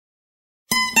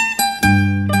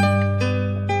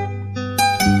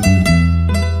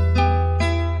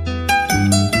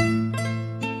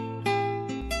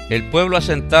El pueblo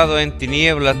asentado en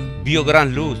tinieblas vio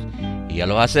gran luz, y a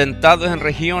los asentados en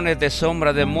regiones de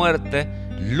sombra de muerte,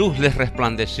 luz les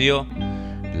resplandeció.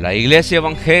 La Iglesia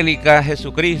Evangélica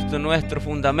Jesucristo, nuestro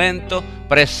fundamento,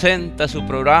 presenta su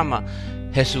programa.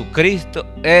 Jesucristo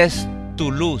es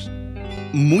tu luz.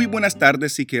 Muy buenas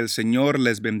tardes y que el Señor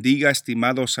les bendiga,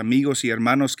 estimados amigos y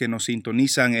hermanos que nos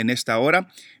sintonizan en esta hora.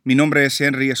 Mi nombre es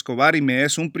Henry Escobar y me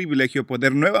es un privilegio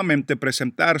poder nuevamente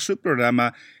presentar su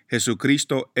programa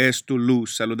Jesucristo es tu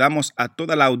luz. Saludamos a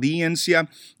toda la audiencia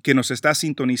que nos está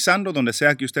sintonizando, donde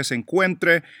sea que usted se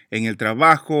encuentre, en el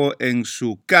trabajo, en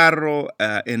su carro,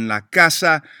 en la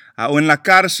casa, o en la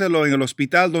cárcel o en el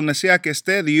hospital, donde sea que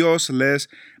esté. Dios les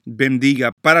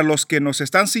bendiga. Para los que nos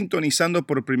están sintonizando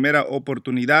por primera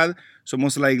oportunidad,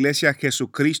 somos la Iglesia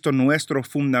Jesucristo, nuestro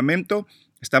fundamento.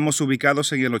 Estamos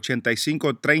ubicados en el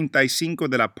 8535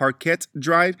 de la Parquet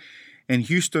Drive en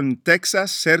Houston, Texas,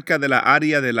 cerca de la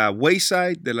área de la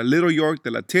Wayside, de la Little York,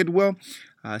 de la Tidwell.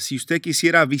 Si usted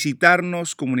quisiera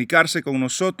visitarnos, comunicarse con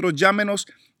nosotros, llámenos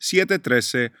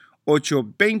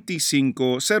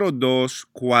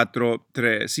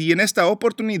 713-825-0243. Y en esta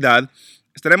oportunidad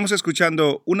estaremos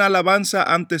escuchando una alabanza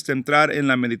antes de entrar en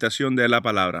la meditación de la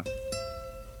palabra.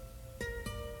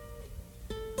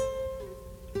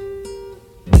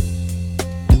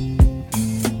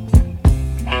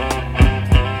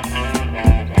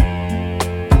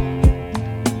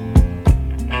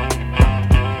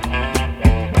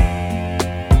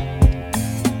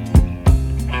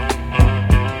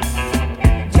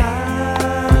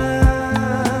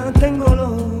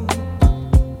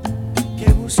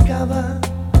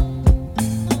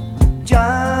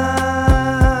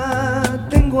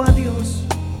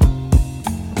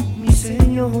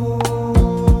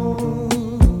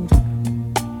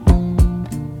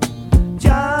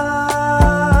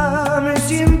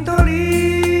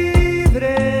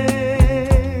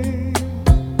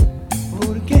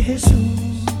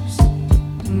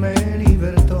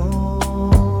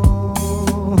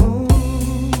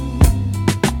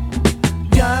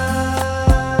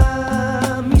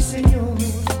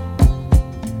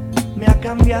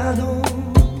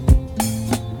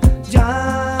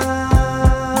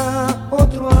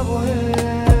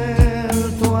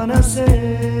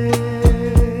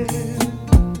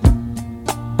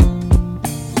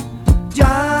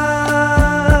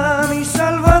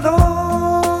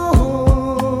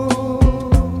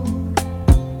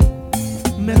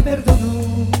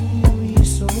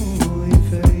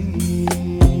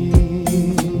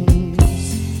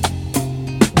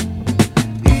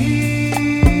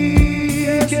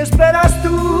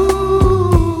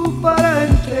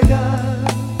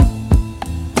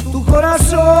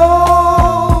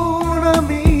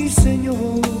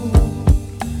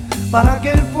 Para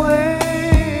que Él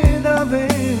pueda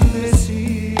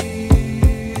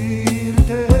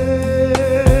bendecirte.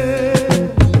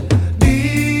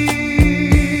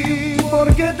 Di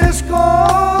por qué te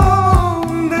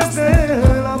escondes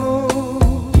del amor,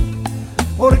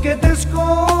 por qué te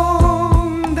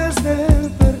escondes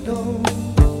del perdón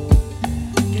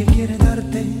que quiere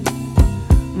darte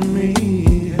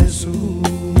mi Jesús.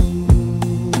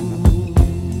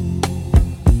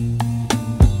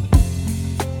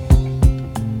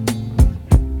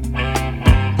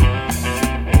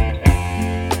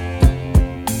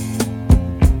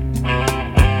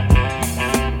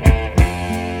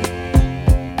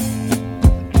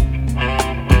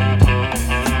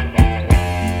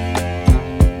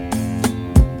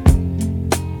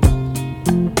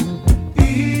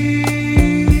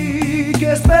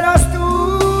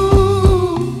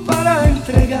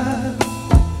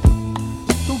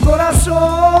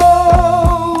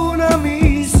 A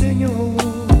mi Señor,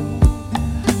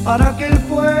 para que Él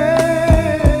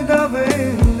pueda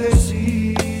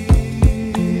bendecirte.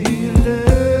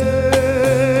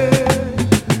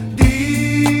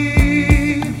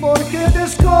 Di por qué te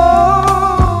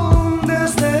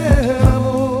escondes del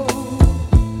amor,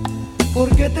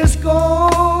 por qué te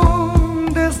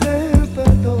escondes del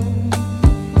perdón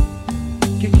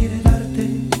que quiere darte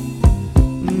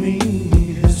mi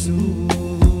Jesús.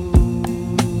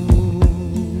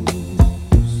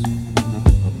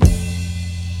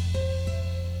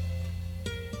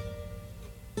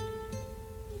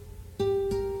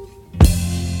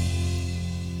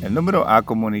 El número a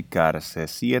comunicarse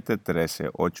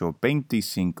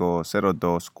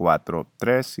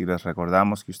 713-825-0243 y les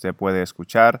recordamos que usted puede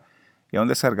escuchar y aún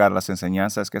descargar las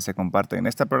enseñanzas que se comparten en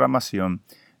esta programación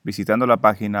visitando la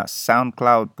página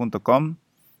soundcloud.com,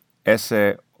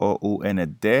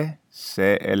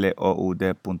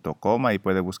 soundcloud.com. Ahí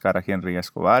puede buscar a Henry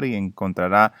Escobar y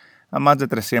encontrará a más de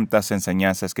 300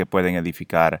 enseñanzas que pueden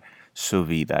edificar su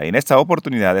vida. Y en esta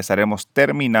oportunidad estaremos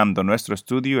terminando nuestro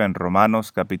estudio en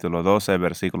Romanos capítulo 12,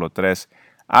 versículo 3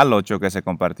 al 8 que se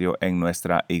compartió en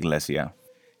nuestra iglesia.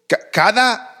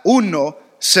 Cada uno,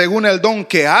 según el don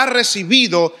que ha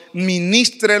recibido,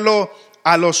 ministrelo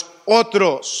a los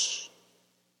otros.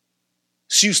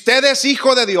 Si usted es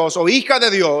hijo de Dios o hija de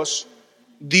Dios,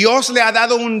 Dios le ha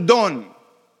dado un don.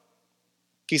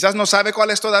 Quizás no sabe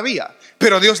cuál es todavía,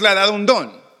 pero Dios le ha dado un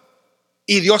don.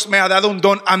 Y Dios me ha dado un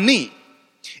don a mí.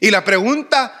 Y la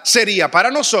pregunta sería para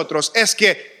nosotros es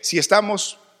que si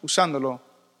estamos usándolo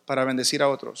para bendecir a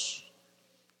otros,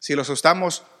 si los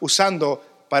estamos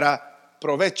usando para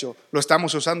provecho, lo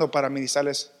estamos usando para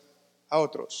ministrarles a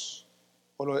otros,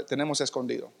 o lo tenemos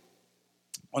escondido,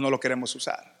 o no lo queremos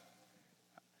usar.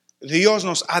 Dios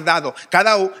nos ha dado,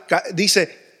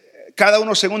 dice, cada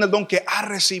uno según el don que ha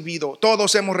recibido.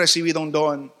 Todos hemos recibido un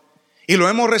don y lo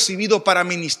hemos recibido para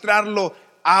ministrarlo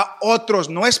a otros.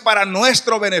 No es para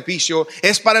nuestro beneficio,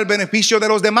 es para el beneficio de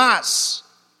los demás.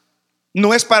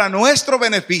 No es para nuestro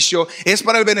beneficio, es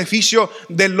para el beneficio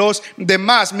de los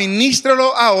demás.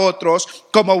 Ministralo a otros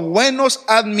como buenos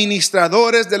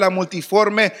administradores de la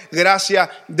multiforme gracia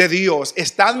de Dios.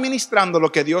 Está administrando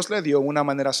lo que Dios le dio de una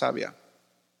manera sabia.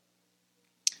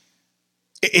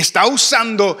 Está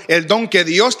usando el don que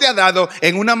Dios te ha dado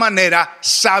en una manera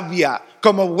sabia,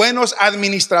 como buenos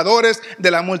administradores de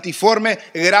la multiforme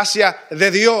gracia de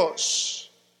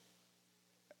Dios.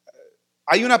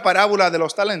 Hay una parábola de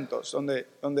los talentos,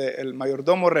 donde el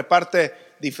mayordomo reparte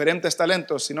diferentes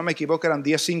talentos. Si no me equivoco, eran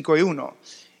 10, 5 y 1.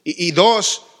 Y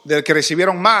dos del que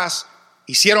recibieron más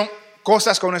hicieron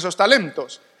cosas con esos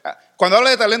talentos. Cuando habla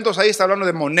de talentos, ahí está hablando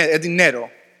de moneda, es dinero.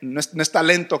 No es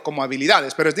talento como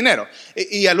habilidades, pero es dinero.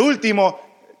 Y al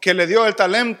último que le dio el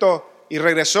talento y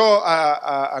regresó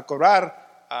a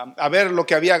cobrar, a ver lo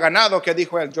que había ganado, que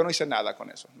dijo él: yo no hice nada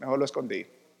con eso, mejor lo escondí.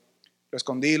 Lo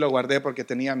escondí, lo guardé porque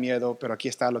tenía miedo, pero aquí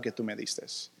está lo que tú me diste.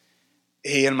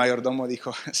 Y el mayordomo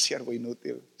dijo: siervo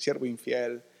inútil, siervo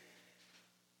infiel.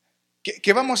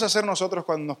 ¿Qué vamos a hacer nosotros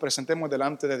cuando nos presentemos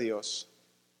delante de Dios?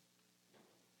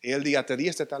 Y él diga: te di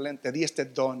este talento, te di este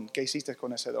don, ¿qué hiciste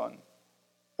con ese don?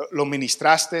 ¿Lo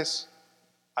ministraste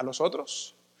a los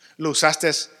otros? ¿Lo usaste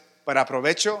para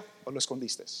provecho o lo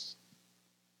escondiste?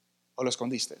 ¿O lo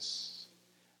escondiste?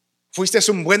 ¿Fuiste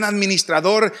un buen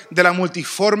administrador de la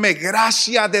multiforme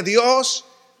gracia de Dios?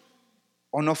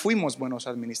 ¿O no fuimos buenos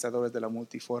administradores de la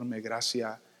multiforme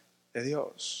gracia de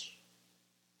Dios?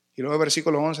 Y luego el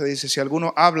versículo 11 dice: si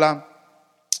alguno habla,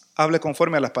 hable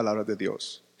conforme a las palabras de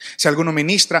Dios. Si alguno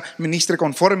ministra, ministre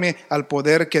conforme al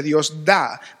poder que Dios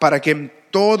da, para que en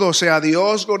todo sea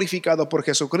Dios glorificado por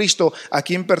Jesucristo, a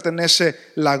quien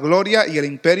pertenece la gloria y el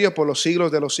imperio por los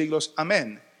siglos de los siglos.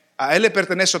 Amén. A Él le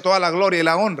pertenece toda la gloria y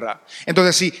la honra.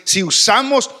 Entonces, si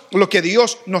usamos lo que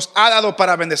Dios nos ha dado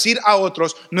para bendecir a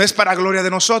otros, no es para gloria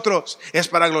de nosotros, es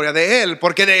para gloria de Él,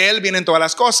 porque de Él vienen todas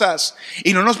las cosas.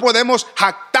 Y no nos podemos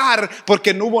jactar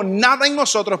porque no hubo nada en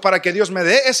nosotros para que Dios me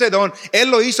dé ese don. Él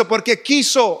lo hizo porque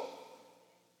quiso.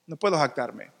 No puedo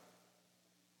jactarme.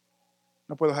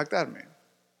 No puedo jactarme.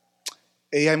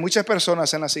 Y hay muchas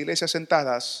personas en las iglesias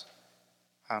sentadas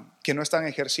que no están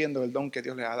ejerciendo el don que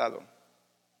Dios les ha dado.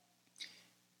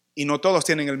 Y no todos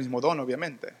tienen el mismo don,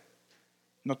 obviamente.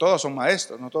 No todos son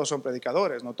maestros, no todos son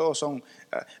predicadores, no todos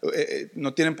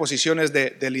no tienen posiciones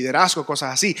de liderazgo,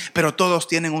 cosas así, pero todos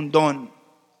tienen un don.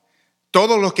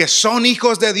 Todos los que son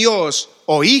hijos de Dios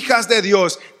o hijas de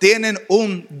Dios tienen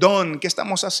un don. ¿Qué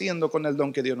estamos haciendo con el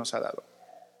don que Dios nos ha dado?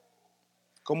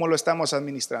 ¿Cómo lo estamos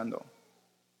administrando?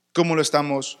 ¿Cómo lo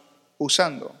estamos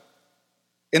usando?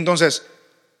 Entonces,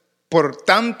 por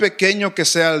tan pequeño que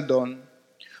sea el don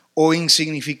o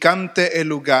insignificante el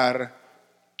lugar,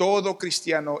 todo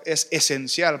cristiano es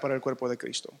esencial para el cuerpo de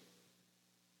Cristo.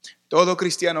 Todo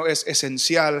cristiano es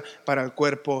esencial para el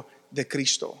cuerpo de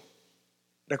Cristo.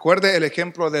 Recuerde el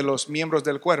ejemplo de los miembros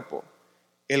del cuerpo.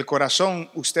 El corazón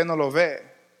usted no lo ve.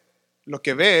 Lo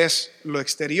que ve es lo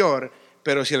exterior.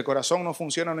 Pero si el corazón no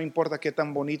funciona, no importa qué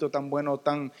tan bonito, tan bueno,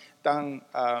 tan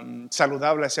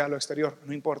saludable sea lo exterior,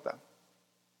 no importa.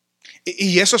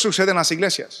 Y eso sucede en las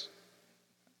iglesias.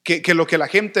 Que lo que la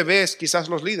gente ve es quizás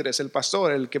los líderes, el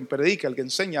pastor, el que predica, el que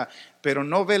enseña, pero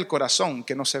no ve el corazón,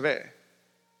 que no se ve,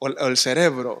 o el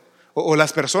cerebro, o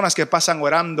las personas que pasan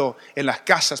orando en las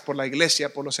casas por la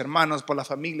iglesia, por los hermanos, por las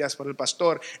familias, por el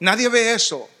pastor. Nadie ve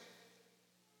eso.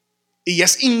 Y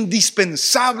es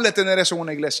indispensable tener eso en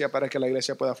una iglesia para que la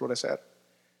iglesia pueda florecer.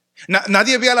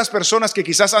 Nadie ve a las personas que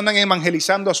quizás andan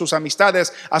evangelizando a sus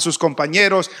amistades, a sus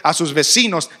compañeros, a sus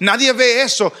vecinos. Nadie ve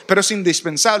eso, pero es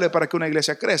indispensable para que una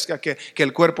iglesia crezca, que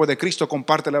el cuerpo de Cristo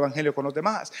comparte el evangelio con los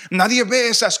demás. Nadie ve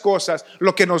esas cosas.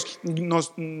 Lo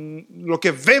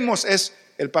que vemos es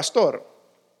el pastor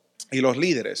y los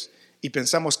líderes, y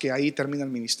pensamos que ahí termina el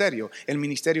ministerio. El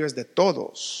ministerio es de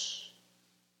todos.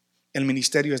 El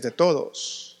ministerio es de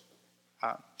todos.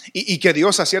 Y que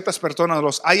Dios a ciertas personas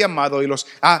los ha llamado y los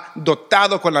ha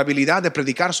dotado con la habilidad de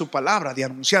predicar su palabra, de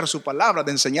anunciar su palabra,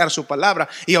 de enseñar su palabra,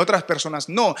 y a otras personas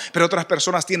no. Pero otras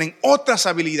personas tienen otras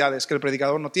habilidades que el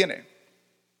predicador no tiene.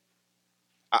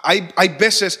 Hay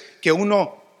veces que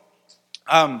uno,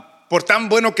 por tan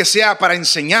bueno que sea para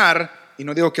enseñar, y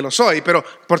no digo que lo soy, pero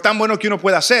por tan bueno que uno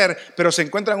pueda hacer, pero se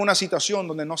encuentra en una situación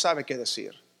donde no sabe qué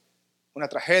decir. Una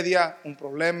tragedia, un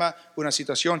problema, una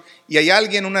situación. Y hay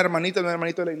alguien, un hermanito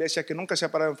de la iglesia que nunca se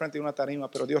ha parado enfrente de una tarima,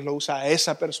 pero Dios lo usa a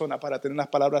esa persona para tener las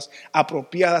palabras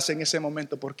apropiadas en ese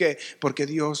momento. ¿Por qué? Porque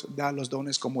Dios da los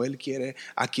dones como Él quiere,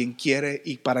 a quien quiere,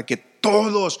 y para que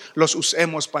todos los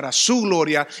usemos para su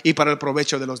gloria y para el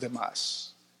provecho de los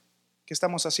demás. ¿Qué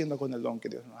estamos haciendo con el don que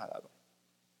Dios nos ha dado?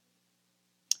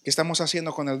 ¿Qué estamos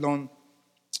haciendo con el don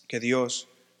que Dios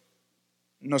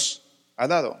nos ha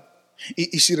dado?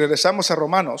 Y si regresamos a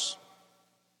Romanos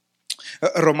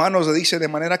dice: de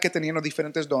manera que teniendo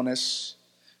diferentes dones,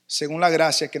 según la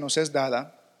gracia que nos es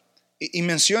dada, y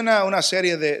menciona una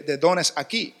serie de dones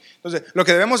aquí. Entonces, lo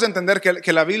que debemos entender es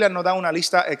que la Biblia no da una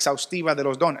lista exhaustiva de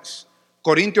los dones.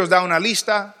 Corintios da una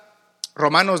lista,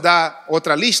 Romanos da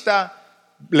otra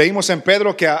lista, leímos en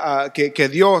Pedro que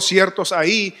dio ciertos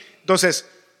ahí. Entonces,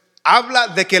 habla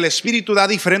de que el Espíritu da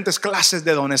diferentes clases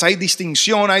de dones. Hay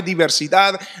distinción, hay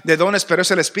diversidad de dones, pero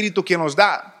es el Espíritu quien los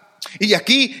da. Y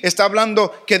aquí está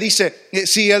hablando que dice: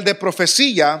 si el de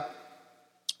profecía,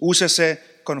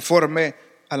 úsese conforme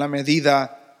a la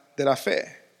medida de la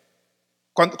fe.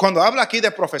 Cuando habla aquí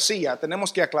de profecía,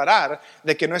 tenemos que aclarar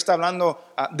de que no está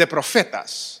hablando de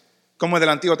profetas como del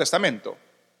Antiguo Testamento.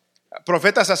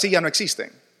 Profetas así ya no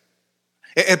existen.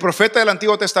 El profeta del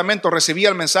Antiguo Testamento recibía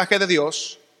el mensaje de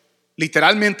Dios.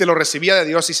 Literalmente lo recibía de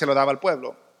Dios y se lo daba al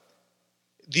pueblo.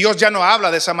 Dios ya no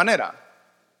habla de esa manera.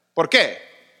 ¿Por qué?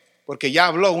 Porque ya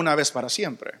habló una vez para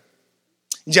siempre.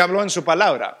 Ya habló en su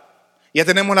palabra. Ya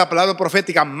tenemos la palabra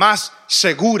profética más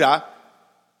segura,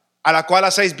 a la cual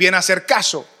hacéis bien hacer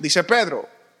caso, dice Pedro.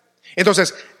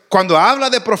 Entonces, cuando habla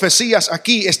de profecías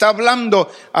aquí, está hablando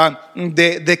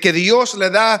de que Dios le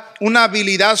da una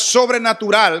habilidad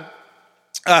sobrenatural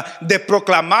de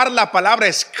proclamar la palabra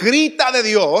escrita de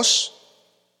Dios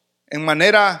en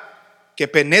manera que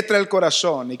penetra el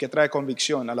corazón y que trae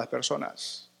convicción a las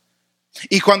personas.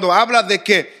 Y cuando habla de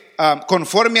que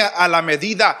conforme a la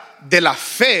medida de la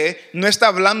fe, no está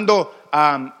hablando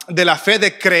de la fe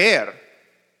de creer,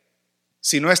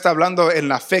 sino está hablando en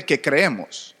la fe que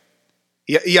creemos.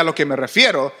 Y a lo que me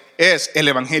refiero es el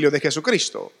Evangelio de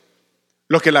Jesucristo,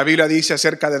 lo que la Biblia dice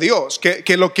acerca de Dios,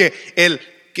 que lo que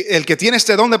el que tiene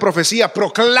este don de profecía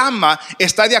proclama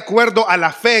está de acuerdo a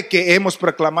la fe que hemos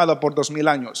proclamado por 2000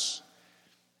 años.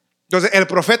 Entonces, el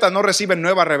profeta no recibe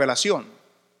nueva revelación.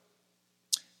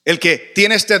 El que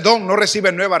tiene este don no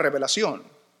recibe nueva revelación.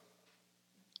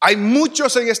 Hay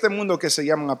muchos en este mundo que se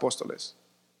llaman apóstoles.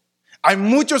 Hay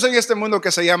muchos en este mundo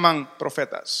que se llaman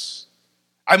profetas.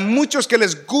 Hay muchos que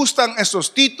les gustan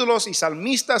esos títulos y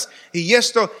salmistas y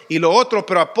esto y lo otro,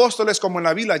 pero apóstoles como en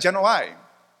la Biblia ya no hay.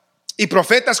 Y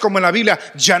profetas como en la Biblia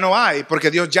ya no hay,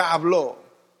 porque Dios ya habló.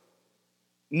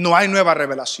 No hay nueva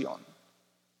revelación.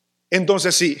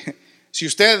 Entonces si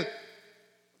usted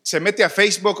se mete a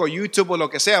Facebook o YouTube o lo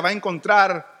que sea, va a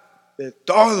encontrar de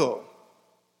todo.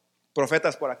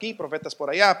 Profetas por aquí, profetas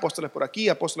por allá, apóstoles por aquí,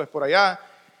 apóstoles por allá.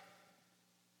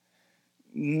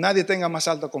 Nadie tenga más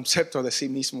alto concepto de sí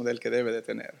mismo del que debe de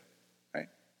tener.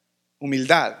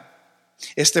 Humildad.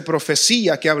 Esta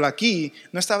profecía que habla aquí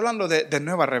no está hablando de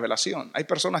nueva revelación. Hay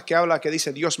personas que hablan que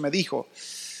dice Dios me dijo.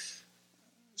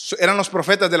 Eran los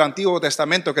profetas del Antiguo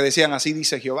Testamento que decían así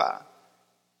dice Jehová.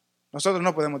 Nosotros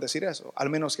no podemos decir eso, al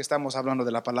menos que estamos hablando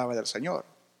de la palabra del Señor.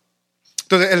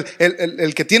 Entonces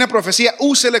el que tiene profecía,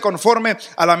 úsele conforme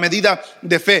a la medida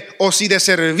de fe, o si de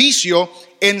servicio,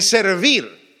 en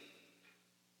servir.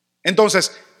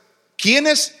 Entonces,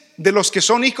 ¿quiénes de los que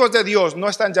son hijos de Dios no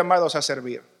están llamados a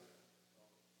servir?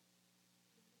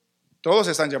 Todos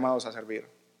están llamados a servir.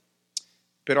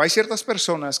 Pero hay ciertas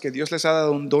personas que Dios les ha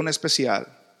dado un don especial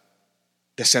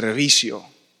de servicio.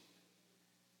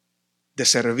 De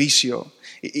servicio.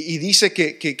 Y dice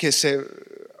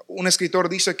un escritor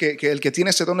dice que el que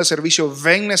tiene ese don de servicio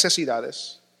ven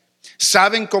necesidades,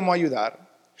 saben cómo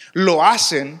ayudar, lo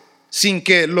hacen sin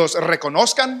que los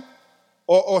reconozcan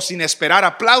o sin esperar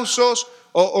aplausos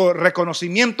o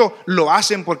reconocimiento. Lo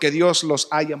hacen porque Dios los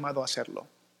ha llamado a hacerlo.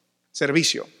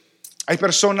 Servicio. Hay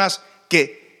personas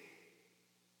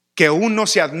que uno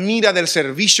se admira del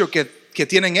servicio que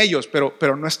tienen ellos,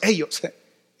 pero no es ellos,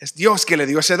 es Dios que le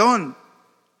dio ese don.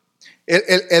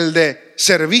 El de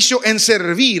servicio en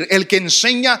servir, el que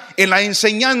enseña en la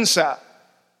enseñanza.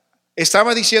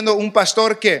 Estaba diciendo un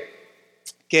pastor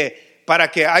que para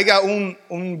que haya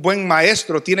un buen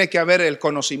maestro tiene que haber el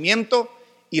conocimiento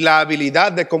y la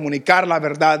habilidad de comunicar la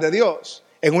verdad de Dios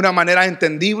en una manera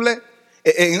entendible,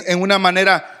 en una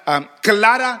manera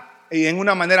clara y en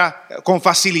una manera con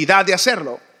facilidad de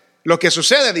hacerlo. Lo que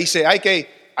sucede, dice,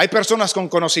 hay personas con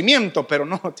conocimiento, pero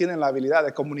no tienen la habilidad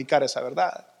de comunicar esa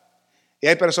verdad. Y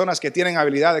hay personas que tienen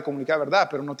habilidad de comunicar verdad,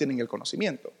 pero no tienen el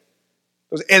conocimiento.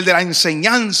 Entonces, el de la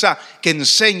enseñanza que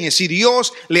enseñe. Si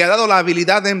Dios le ha dado la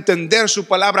habilidad de entender su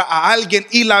palabra a alguien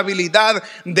y la habilidad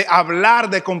de hablar,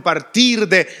 de compartir,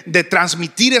 de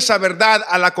transmitir esa verdad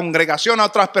a la congregación, a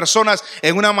otras personas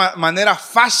en una manera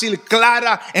fácil,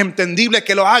 clara, entendible,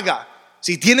 que lo haga.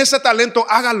 Si tiene ese talento,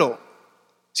 hágalo.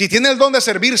 Si tiene el don de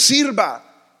servir, sirva.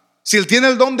 Si él tiene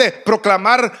el don de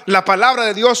proclamar la palabra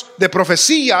de Dios, de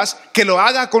profecías, que lo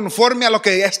haga conforme a lo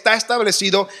que ya está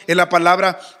establecido en la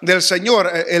palabra del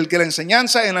Señor. El que la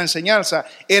enseñanza en la enseñanza,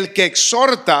 el que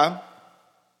exhorta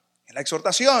en la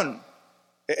exhortación.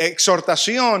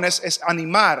 Exhortación es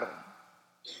animar.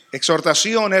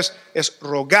 Exhortación es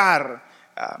rogar.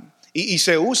 Y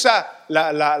se usa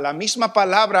la misma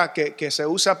palabra que se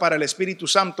usa para el Espíritu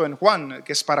Santo en Juan,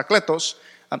 que es paracletos.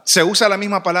 Se usa la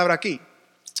misma palabra aquí.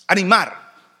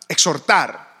 Animar,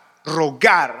 exhortar,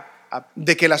 rogar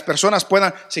de que las personas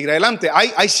puedan seguir adelante.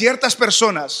 Hay ciertas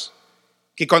personas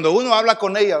que cuando uno habla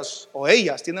con ellas o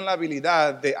ellas tienen la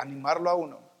habilidad de animarlo a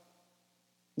uno.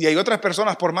 Y hay otras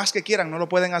personas, por más que quieran, no lo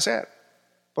pueden hacer.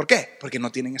 ¿Por qué? Porque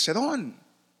no tienen ese don,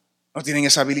 no tienen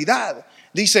esa habilidad.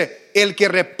 Dice, el que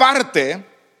reparte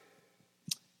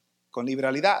con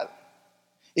liberalidad.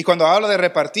 Y cuando habla de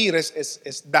repartir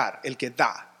es dar, el que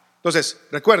da. Entonces,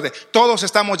 recuerde, todos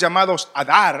estamos llamados a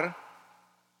dar,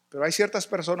 pero hay ciertas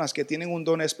personas que tienen un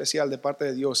don especial de parte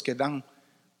de Dios que dan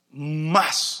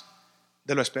más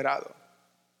de lo esperado.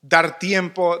 Dar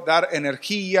tiempo, dar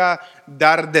energía,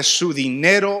 dar de su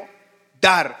dinero,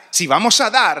 dar. Si vamos a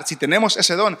dar, si tenemos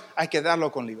ese don, hay que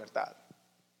darlo con libertad.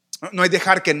 No hay que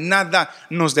dejar que nada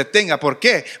nos detenga. ¿Por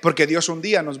qué? Porque Dios un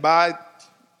día nos va a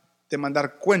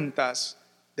demandar cuentas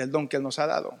del don que Él nos ha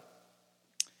dado.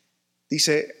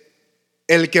 Dice,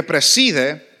 el que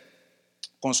preside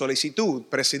con solicitud.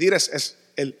 Presidir es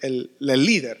el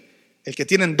líder, el que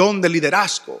tiene don de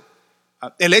liderazgo.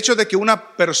 El hecho de que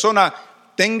una persona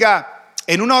tenga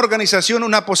en una organización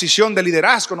una posición de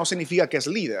liderazgo no significa que es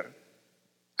líder.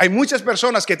 Hay muchas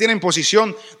personas que tienen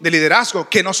posición de liderazgo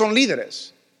que no son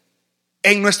líderes.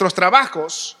 En nuestros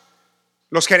trabajos,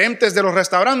 los gerentes de los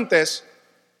restaurantes,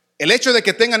 el hecho de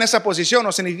que tengan esa posición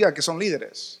no significa que son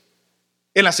líderes.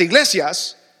 En las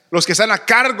iglesias, los que están a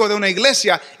cargo de una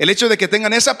iglesia, el hecho de que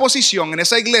tengan esa posición en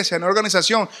esa iglesia, en la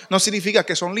organización, no significa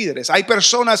que son líderes. Hay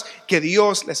personas que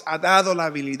Dios les ha dado la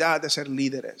habilidad de ser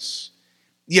líderes.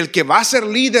 Y el que va a ser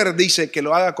líder dice que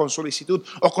lo haga con solicitud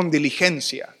o con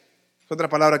diligencia. Es otra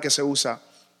palabra que se usa.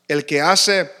 El que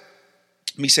hace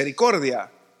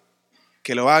misericordia,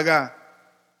 que lo haga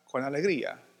con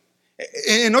alegría.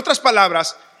 En otras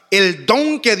palabras, el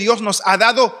don que Dios nos ha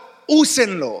dado,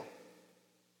 úsenlo.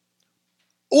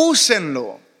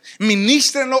 Úsenlo,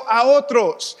 ministrenlo a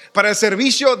otros, para el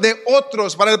servicio de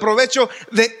otros, para el provecho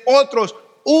de otros.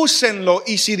 Úsenlo,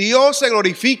 y si Dios se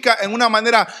glorifica en una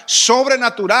manera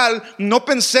sobrenatural, no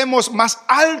pensemos más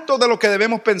alto de lo que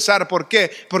debemos pensar. ¿Por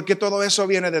qué? Porque todo eso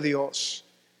viene de Dios.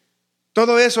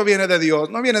 Todo eso viene de Dios,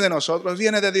 no viene de nosotros,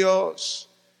 viene de Dios.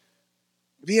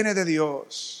 Viene de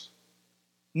Dios.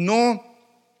 No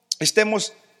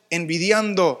estemos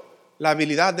envidiando la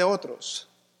habilidad de otros,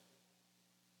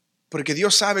 porque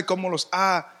Dios sabe cómo los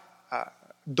ha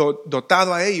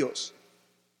dotado a ellos.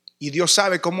 Y Dios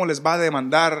sabe cómo les va a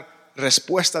demandar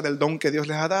respuesta del don que Dios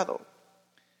les ha dado.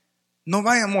 No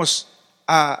vayamos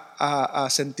a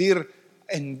sentir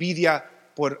envidia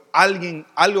por alguien,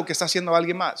 algo que está haciendo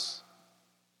alguien más.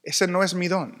 Ese no es mi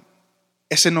don.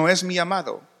 Ese no es mi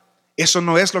llamado. Eso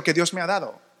no es lo que Dios me ha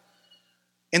dado.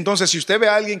 Entonces, si usted ve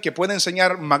a alguien que puede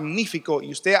enseñar magnífico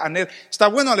y usted anhela, está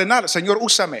bueno alenar, Señor,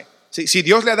 úsame. Si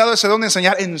Dios le ha dado ese don de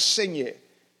enseñar, enseñe.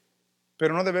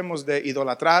 Pero no debemos de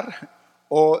idolatrar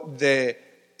o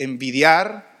de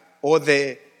envidiar o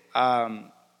de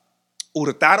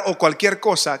hurtar o cualquier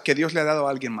cosa que Dios le ha dado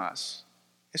a alguien más.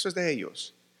 Eso es de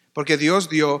ellos. Porque Dios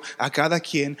dio a cada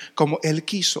quien como Él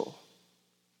quiso.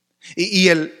 Y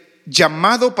el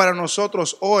llamado para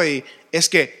nosotros hoy es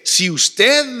que si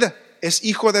usted es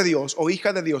hijo de Dios o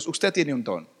hija de Dios, usted tiene un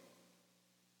don.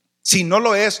 Si no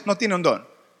lo es, no tiene un don.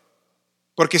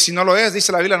 Porque si no lo es,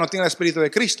 dice la Biblia, no tiene el Espíritu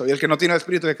de Cristo. Y el que no tiene el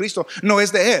Espíritu de Cristo no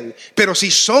es de Él. Pero si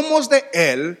somos de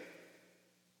Él,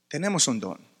 tenemos un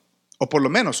don. O por lo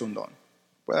menos un don.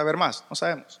 Puede haber más, no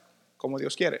sabemos, como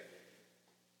Dios quiere.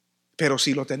 Pero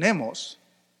si lo tenemos,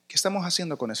 ¿qué estamos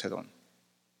haciendo con ese don?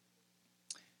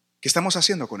 ¿Qué estamos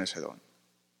haciendo con ese don?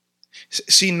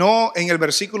 Si no, en el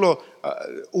versículo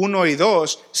 1 y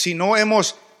 2, si no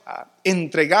hemos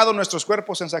entregado nuestros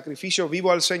cuerpos en sacrificio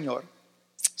vivo al Señor,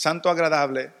 santo,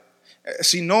 agradable,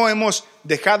 si no hemos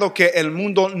dejado que el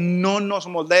mundo no nos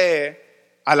moldee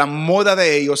a la moda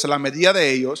de ellos, a la medida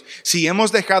de ellos, si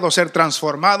hemos dejado ser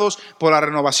transformados por la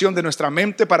renovación de nuestra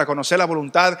mente para conocer la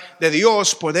voluntad de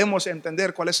Dios, podemos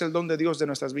entender cuál es el don de Dios de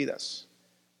nuestras vidas.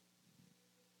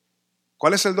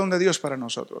 ¿Cuál es el don de Dios para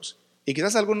nosotros? Y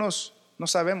quizás algunos no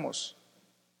sabemos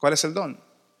cuál es el don.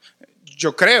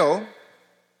 Yo creo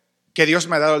que Dios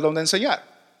me ha dado el don de enseñar.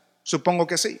 Supongo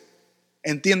que sí.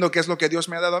 Entiendo que es lo que Dios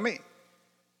me ha dado a mí.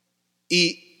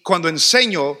 Y cuando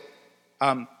enseño,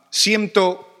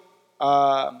 siento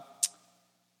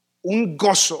un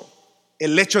gozo,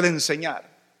 el hecho de enseñar.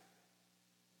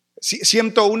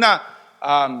 Siento una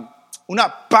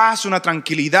paz, una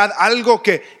tranquilidad, algo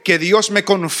que Dios me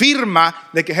confirma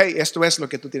de que, hey, esto es lo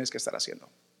que tú tienes que estar haciendo.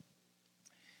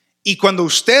 Y cuando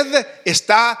usted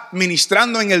está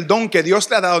ministrando en el don que Dios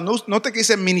le ha dado, note que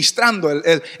dice ministrando.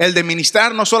 El de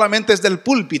ministrar no solamente es del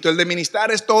púlpito, el de ministrar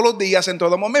es todos los días, en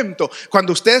todo momento.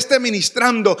 Cuando usted esté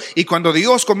ministrando y cuando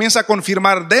Dios comienza a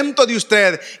confirmar dentro de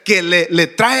usted que le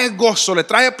trae gozo, le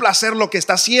trae placer lo que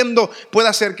está haciendo,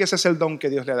 puede ser que ese es el don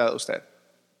que Dios le ha dado a usted.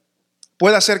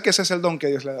 Puede ser que ese es el don que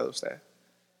Dios le ha dado a usted.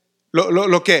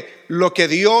 Lo que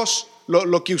Dios,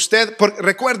 lo que usted,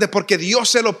 recuerde, porque Dios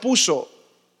se lo puso.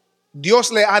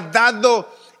 Dios le ha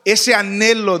dado ese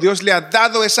anhelo, Dios le ha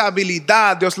dado esa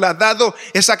habilidad, Dios le ha dado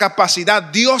esa capacidad,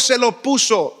 Dios se lo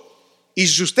puso. Y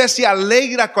si usted se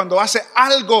alegra cuando hace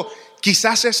algo,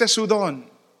 quizás ese es su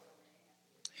don.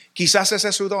 Quizás ese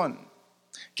es su don.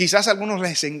 Quizás a algunos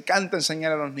les encanta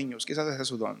enseñar a los niños, quizás ese es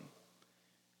su don.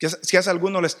 Quizás a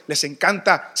algunos les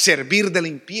encanta servir de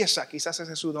limpieza, quizás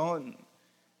ese es su don.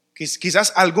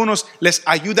 Quizás a algunos les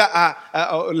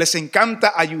les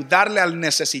encanta ayudarle al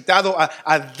necesitado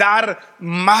a dar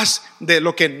más de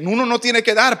lo que uno no tiene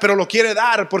que dar, pero lo quiere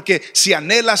dar porque se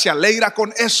anhela, se alegra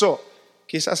con eso.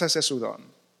 Quizás ese es su don.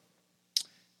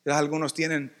 Quizás algunos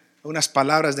tienen unas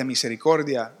palabras de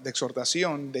misericordia, de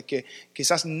exhortación, de que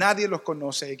quizás nadie los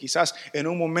conoce y quizás en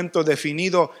un momento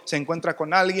definido se encuentra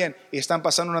con alguien y están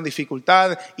pasando una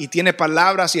dificultad y tiene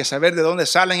palabras y a saber de dónde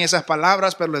salen esas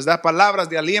palabras, pero les da palabras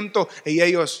de aliento y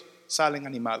ellos salen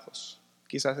animados.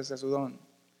 Quizás ese es su don.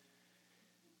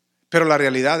 Pero la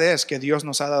realidad es que Dios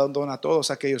nos ha dado un don a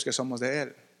todos aquellos que somos de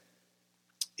Él.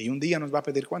 Y un día nos va a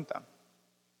pedir cuenta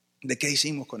de qué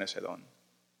hicimos con ese don.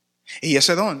 Y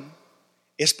ese don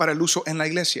es para el uso en la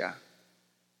iglesia.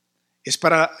 Es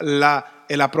para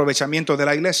el aprovechamiento de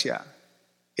la iglesia.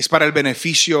 Es para el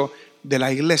beneficio de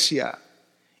la iglesia.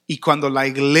 Y cuando la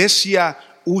iglesia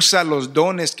usa los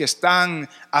dones que están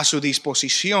a su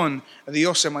disposición,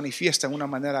 Dios se manifiesta de una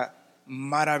manera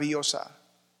maravillosa.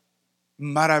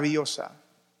 Maravillosa.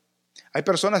 Hay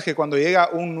personas que cuando llega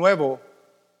un nuevo,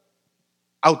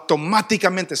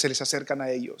 automáticamente se les acercan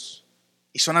a ellos.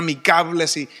 Y son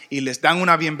amigables y les dan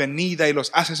una bienvenida y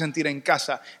los hace sentir en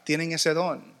casa. Tienen ese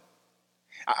don.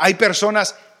 Hay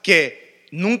personas que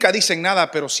nunca dicen nada,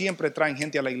 pero siempre traen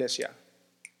gente a la iglesia.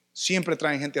 Siempre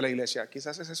traen gente a la iglesia.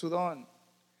 Quizás ese es su don.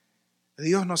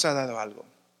 Dios nos ha dado algo.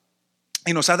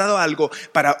 Y nos ha dado algo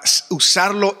para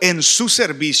usarlo en su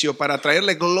servicio, para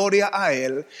traerle gloria a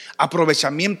Él,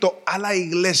 aprovechamiento a la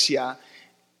iglesia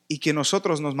y que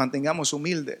nosotros nos mantengamos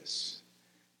humildes.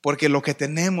 Porque lo que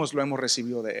tenemos lo hemos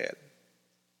recibido de Él.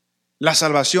 La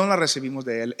salvación la recibimos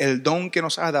de Él. El don que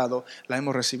nos ha dado la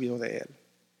hemos recibido de Él.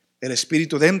 El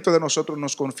Espíritu dentro de nosotros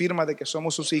nos confirma de que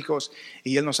somos sus hijos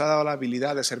y Él nos ha dado la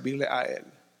habilidad de servirle a Él.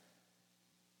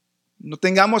 No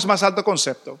tengamos más alto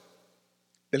concepto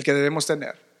del que debemos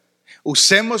tener.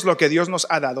 Usemos lo que Dios nos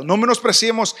ha dado. No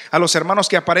menospreciemos a los hermanos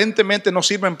que aparentemente no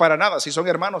sirven para nada. Si son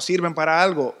hermanos, sirven para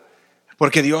algo.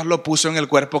 Porque Dios lo puso en el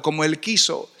cuerpo como Él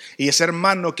quiso. Y ese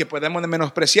hermano que podemos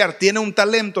menospreciar tiene un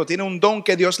talento, tiene un don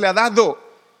que Dios le ha dado.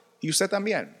 Y usted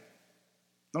también.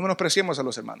 No menospreciemos a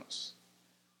los hermanos.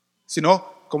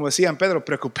 Sino, como decía Pedro,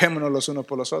 preocupémonos los unos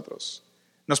por los otros.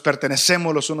 Nos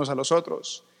pertenecemos los unos a los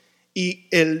otros. Y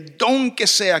el don que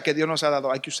sea que Dios nos ha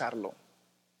dado, hay que usarlo.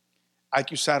 Hay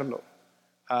que usarlo.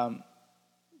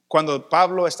 Cuando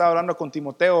Pablo estaba hablando con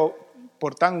Timoteo,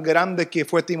 por tan grande que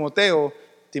fue Timoteo,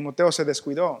 Timoteo se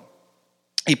descuidó.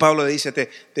 Y Pablo le dice,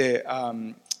 te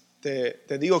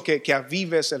digo que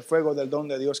avives el fuego del don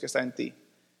de Dios que está en ti.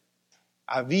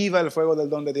 Aviva el fuego del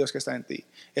don de Dios que está en ti.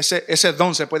 Ese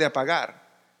don se puede apagar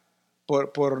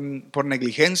por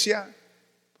negligencia,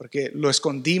 porque lo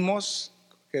escondimos,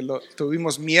 que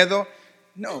tuvimos miedo.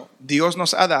 No, Dios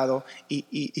nos ha dado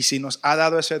y si nos ha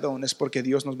dado ese don es porque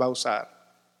Dios nos va a usar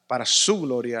para su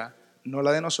gloria, no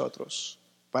la de nosotros,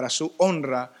 para su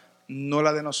honra, no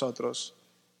la de nosotros,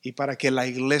 y para que la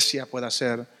iglesia pueda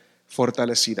ser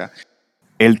fortalecida.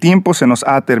 El tiempo se nos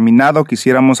ha terminado.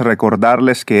 Quisiéramos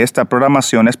recordarles que esta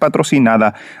programación es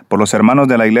patrocinada por los hermanos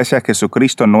de la Iglesia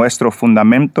Jesucristo Nuestro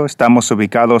Fundamento. Estamos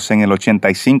ubicados en el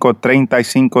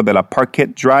 8535 de la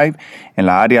Parquet Drive, en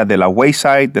la área de la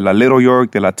Wayside, de la Little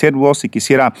York, de la Tidwell. Si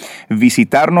quisiera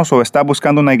visitarnos o está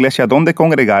buscando una iglesia donde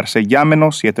congregarse,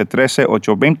 llámenos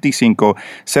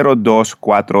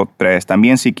 713-825-0243.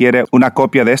 También si quiere una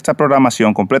copia de esta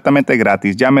programación completamente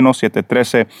gratis, llámenos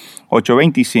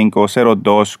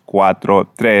 713-825-0243.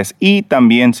 Y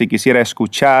también si quisiera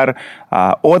escuchar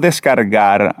o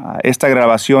descargar esta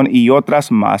grabación y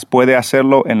otras más, puede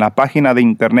hacerlo en la página de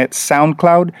internet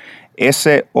SoundCloud,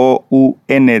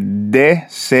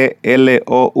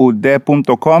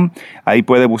 soundcloud.com. Ahí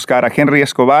puede buscar a Henry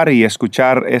Escobar y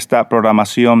escuchar esta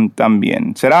programación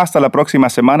también. Será hasta la próxima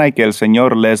semana y que el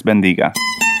Señor les bendiga.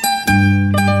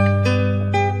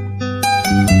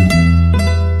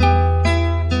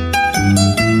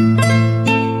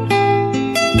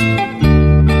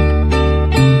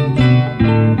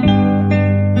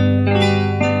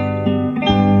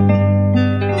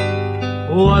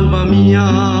 Alma mía,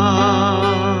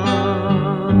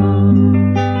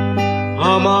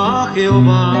 ama a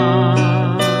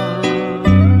Jehová,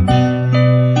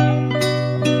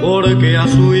 porque a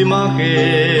su imagen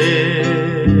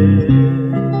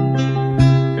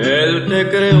Él te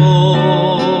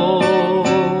creó,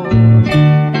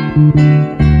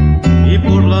 y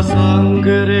por la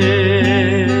sangre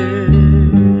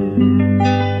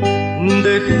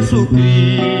de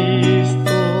Jesucristo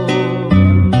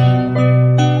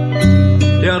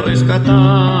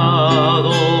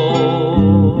rescatado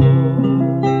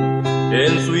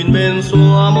en su inmenso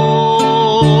amor.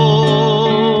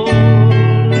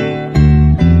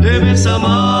 Debes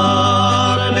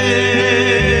amarle,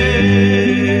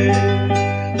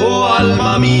 oh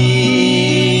alma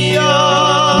mía,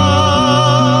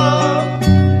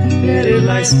 eres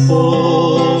la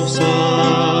esposa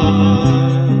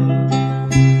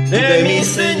de mi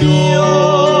Señor.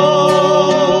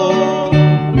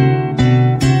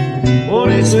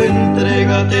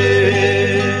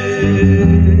 Entrégate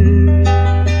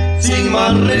sin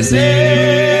más reservas,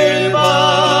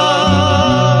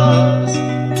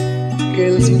 que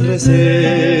Él sin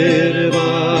reservas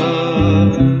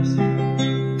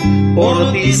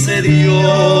por ti se dio.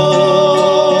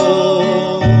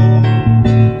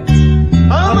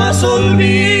 Jamás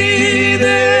olvides,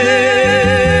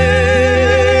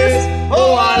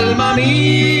 oh alma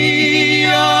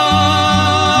mía,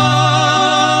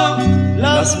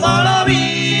 las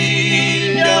maravillas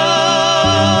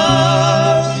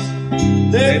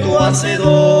de tu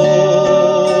Hacedor,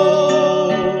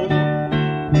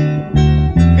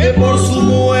 que por su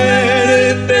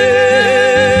muerte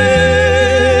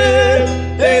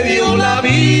te dio la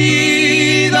vida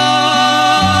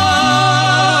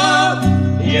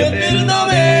y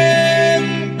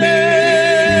eternamente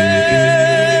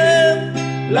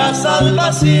la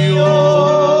salvación.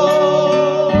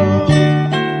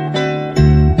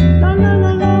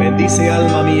 Bendice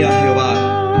alma mía Jehová,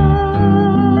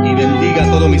 y bendiga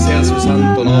todo mi ser su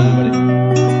santo nombre.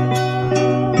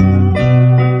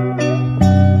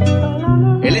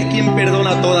 Él es quien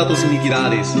perdona todas tus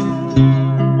iniquidades,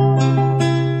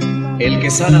 el que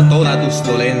sana todas tus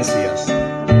dolencias,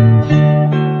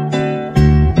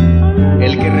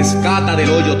 el que rescata del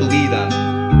hoyo tu vida,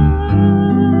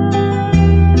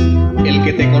 el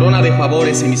que te corona de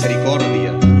favores y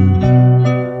misericordia,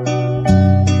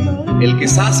 el que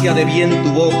sacia de bien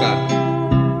tu boca,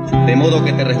 de modo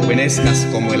que te rejuvenezcas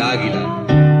como el águila.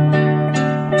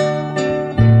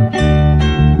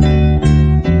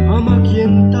 Ama a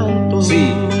quien tanto.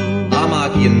 Sí, ama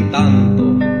a quien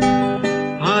tanto.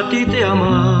 A ti te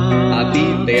ama. A ti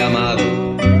te he amado.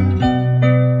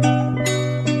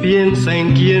 Piensa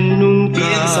en quien nunca.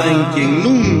 Piensa en quien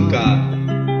nunca.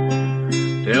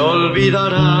 Te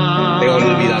olvidará. Te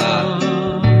olvidará.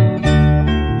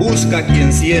 Busca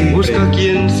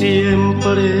quien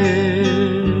siempre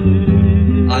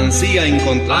ansía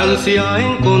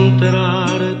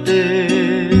encontrarte.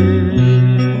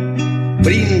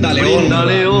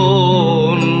 Bríndale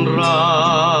honra,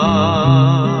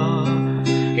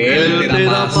 que Él te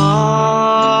da paz.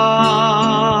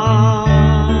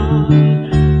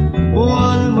 Oh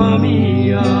alma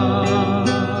mía,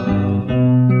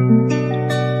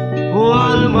 oh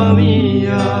alma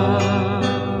mía,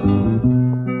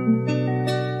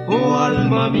 oh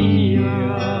alma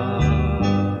mía.